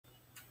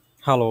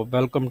Hello,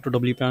 welcome to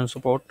WPN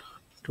support.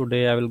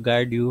 Today I will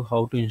guide you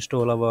how to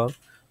install our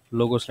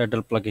logo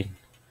slider plugin.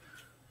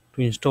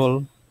 To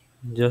install,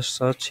 just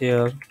search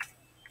here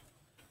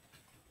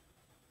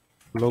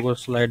logo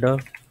slider.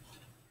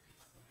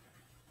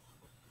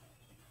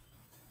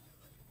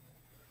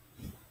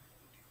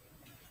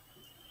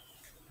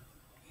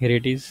 Here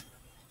it is.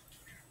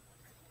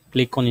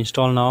 Click on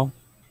install now.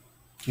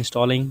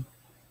 Installing.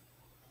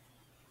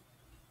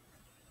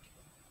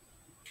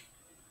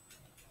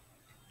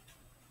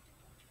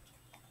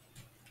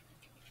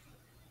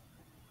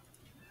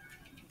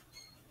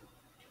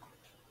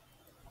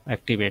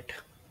 Activate.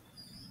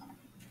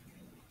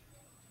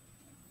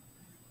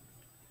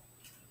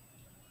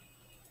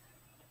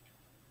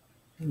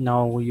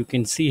 Now you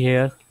can see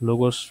here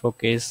logo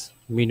showcase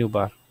menu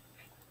bar.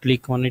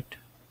 Click on it.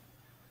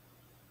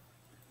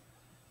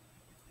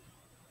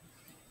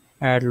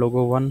 Add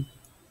logo 1.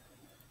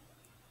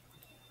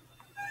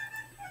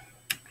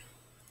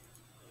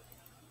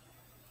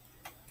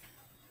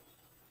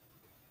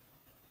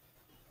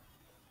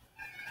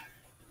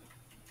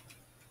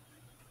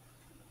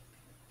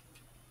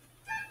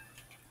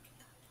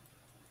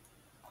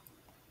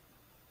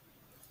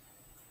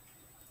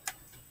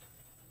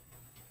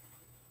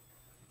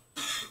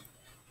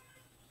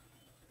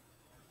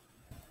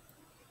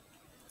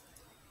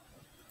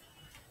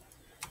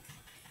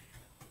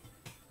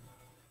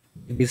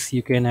 This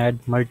you can add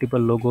multiple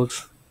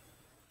logos.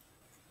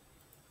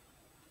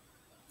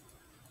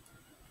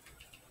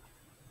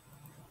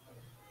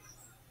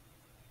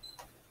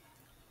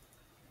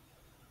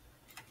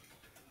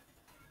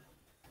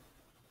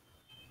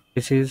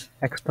 This is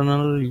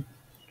external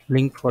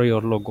link for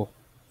your logo.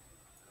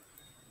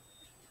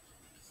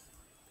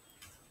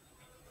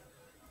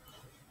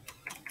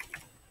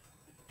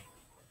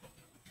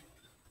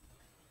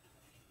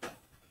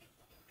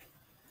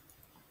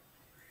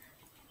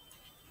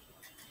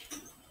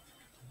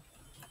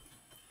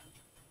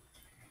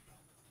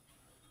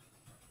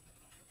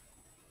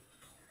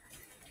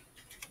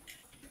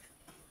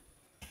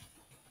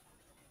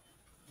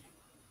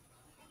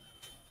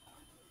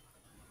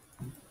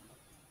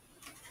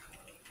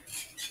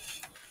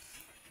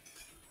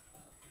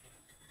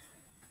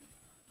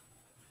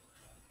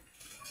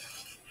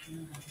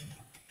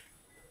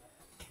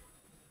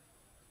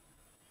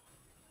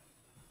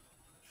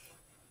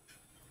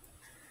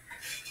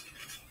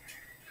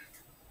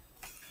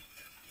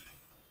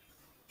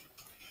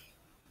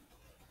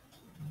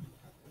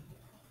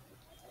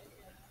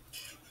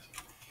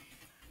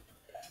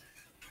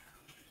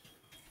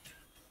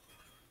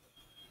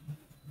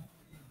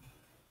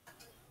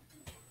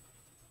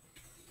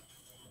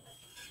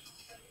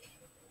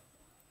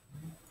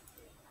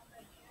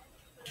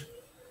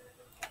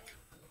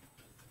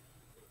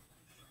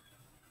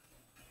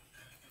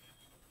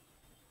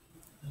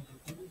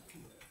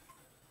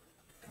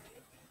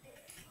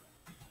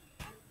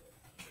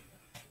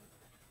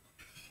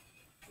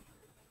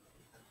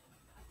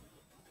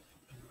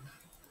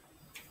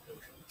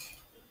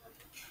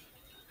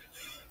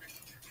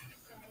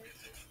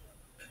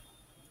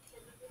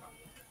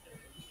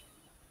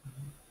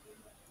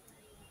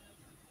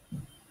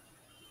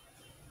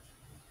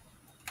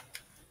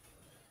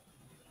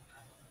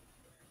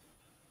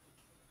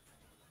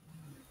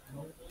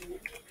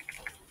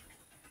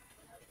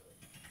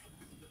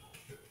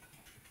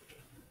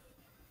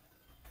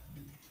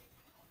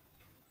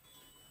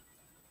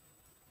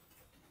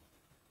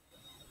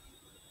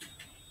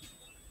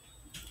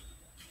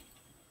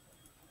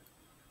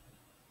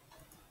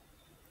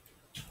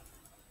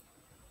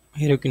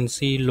 Here you can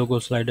see logo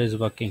slider is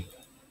working.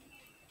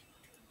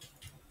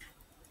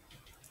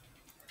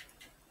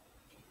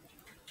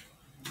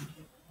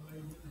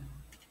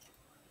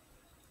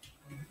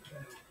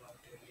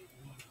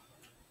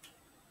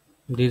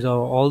 These are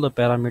all the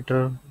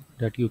parameters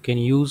that you can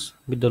use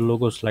with the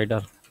logo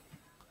slider.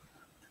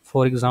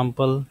 For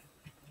example,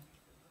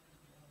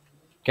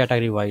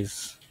 category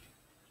wise,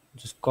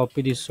 just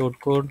copy this short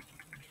code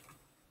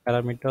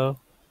parameter,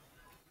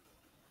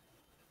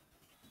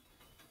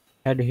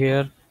 add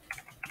here,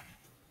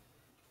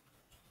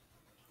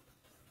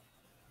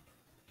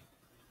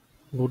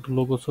 go to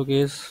logo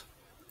showcase,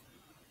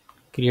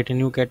 create a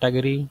new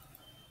category,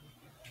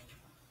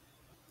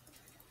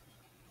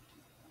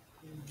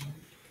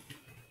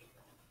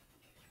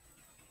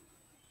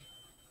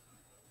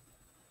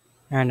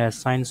 and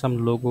assign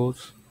some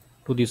logos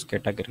to this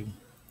category.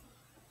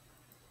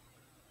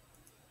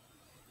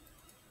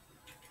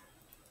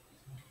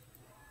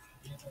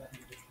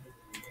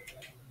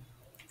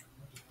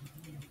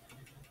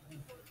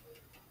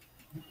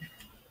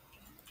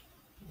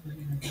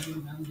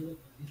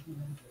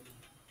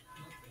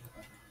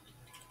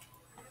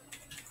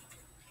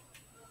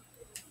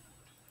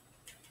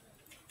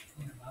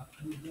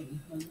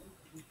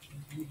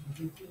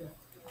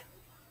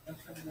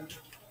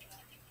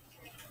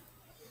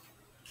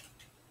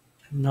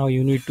 Now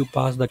you need to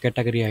pass the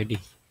category ID.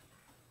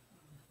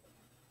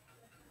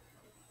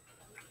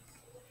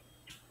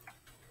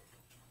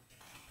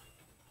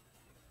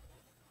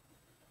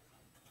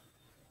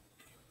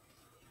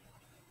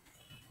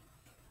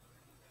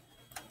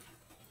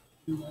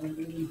 You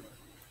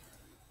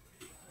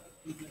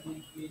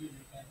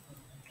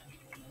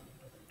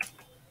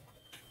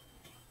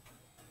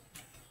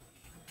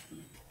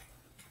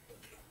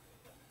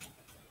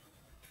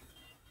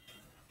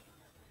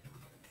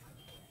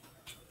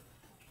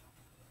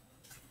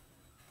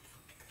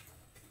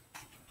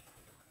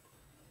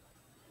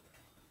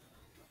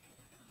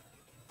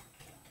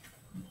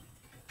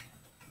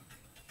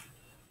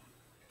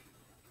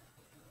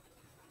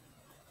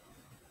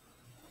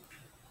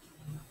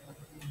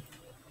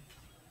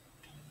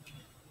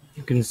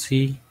can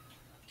see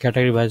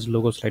category wise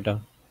logo slider.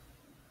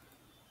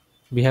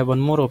 We have one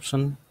more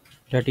option,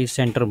 that is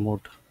center mode.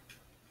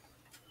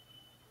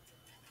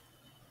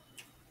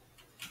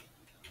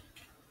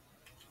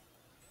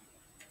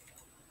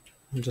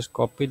 Just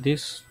copy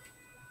this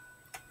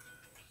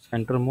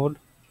center mode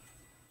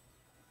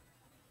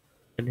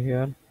and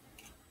here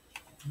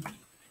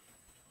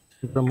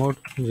center mode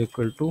is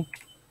equal to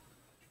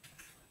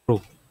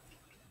true.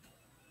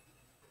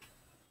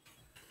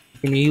 You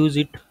can use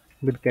it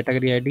with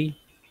category ID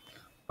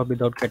or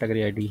without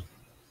category ID.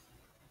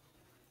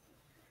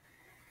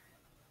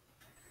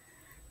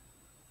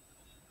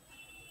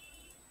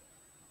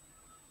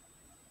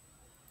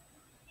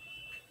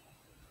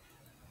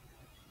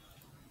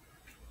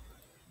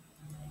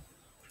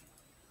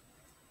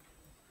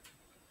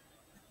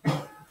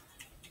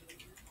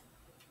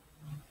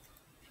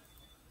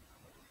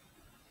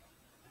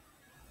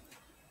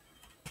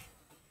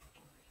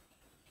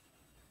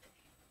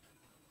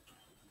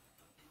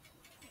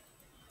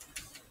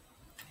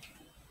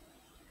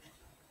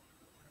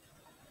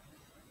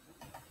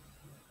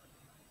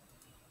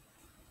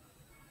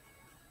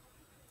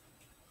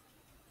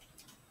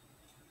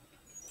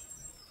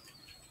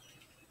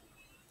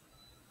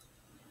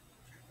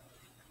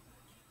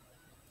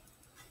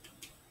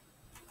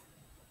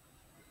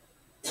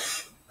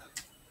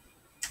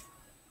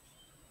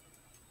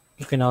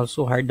 You can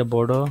also hide the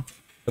border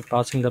by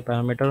passing the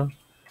parameter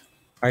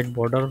hide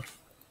border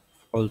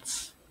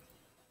false,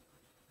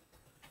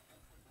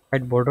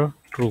 hide border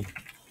true.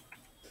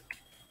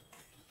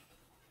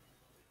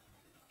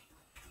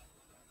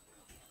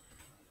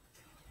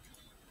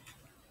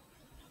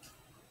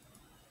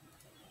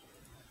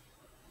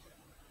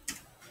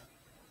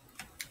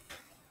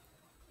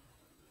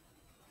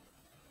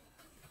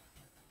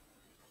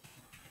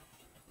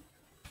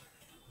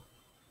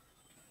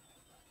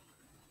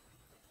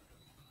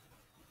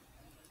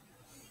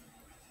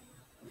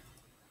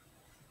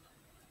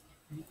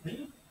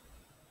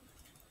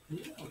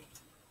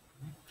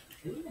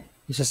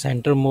 It's a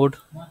center mode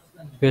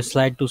where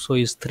slide to show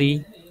is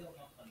 3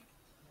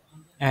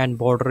 and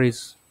border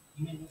is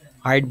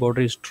hide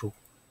border is true.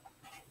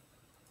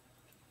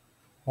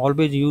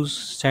 Always use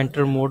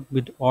center mode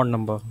with odd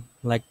number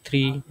like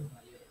 3,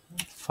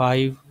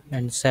 5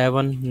 and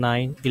 7,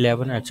 9,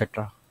 11,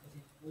 etc.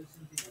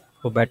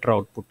 for better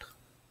output.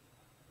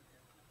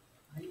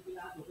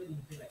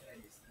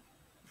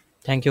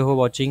 Thank you for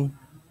watching.